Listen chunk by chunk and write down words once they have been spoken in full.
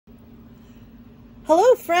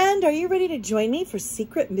Hello, friend. Are you ready to join me for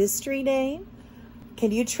Secret Mystery Name?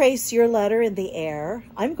 Can you trace your letter in the air?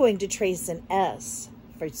 I'm going to trace an S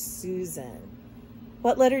for Susan.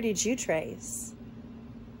 What letter did you trace?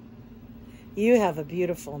 You have a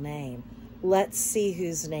beautiful name. Let's see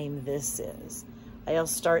whose name this is. I'll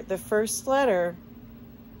start the first letter.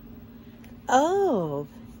 Oh,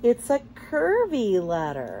 it's a curvy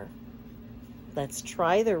letter. Let's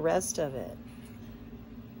try the rest of it.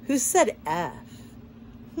 Who said F?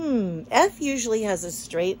 F usually has a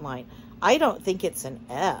straight line. I don't think it's an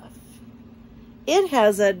F. It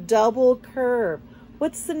has a double curve.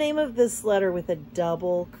 What's the name of this letter with a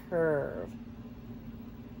double curve?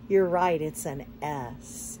 You're right, it's an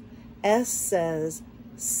S. S says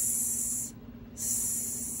S,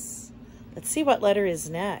 S. Let's see what letter is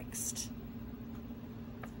next.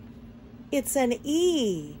 It's an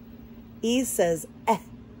E. E says eh,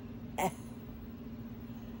 eh,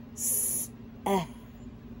 S, eh.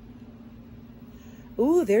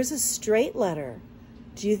 Ooh, there's a straight letter.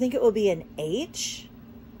 Do you think it will be an H?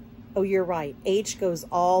 Oh, you're right. H goes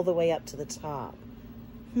all the way up to the top.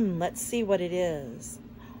 Let's see what it is.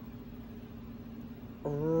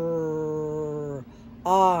 R.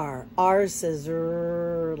 R says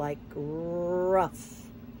R, like rough.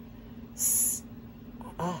 S,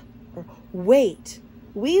 wait.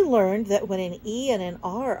 We learned that when an E and an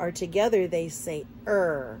R are together, they say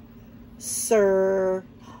Sir.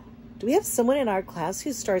 Do we have someone in our class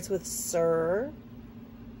who starts with Sir?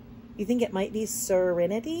 You think it might be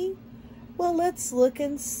Serenity? Well, let's look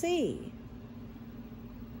and see.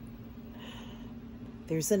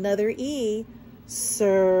 There's another E.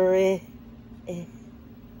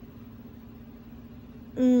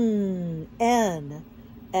 N.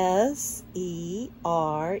 S-E-R-E-N.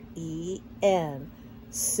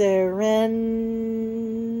 Seren.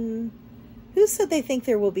 Who said they think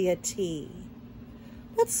there will be a T?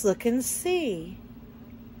 Let's look and see.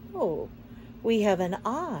 Oh, we have an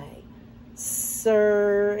I.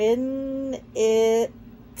 It.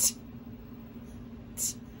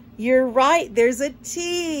 You're right, there's a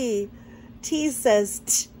T. T says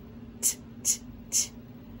t, t, t, t.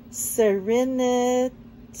 Serenity.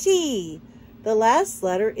 The last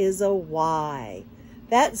letter is a Y.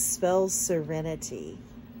 That spells serenity.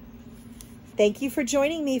 Thank you for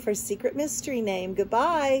joining me for Secret Mystery Name.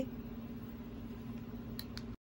 Goodbye.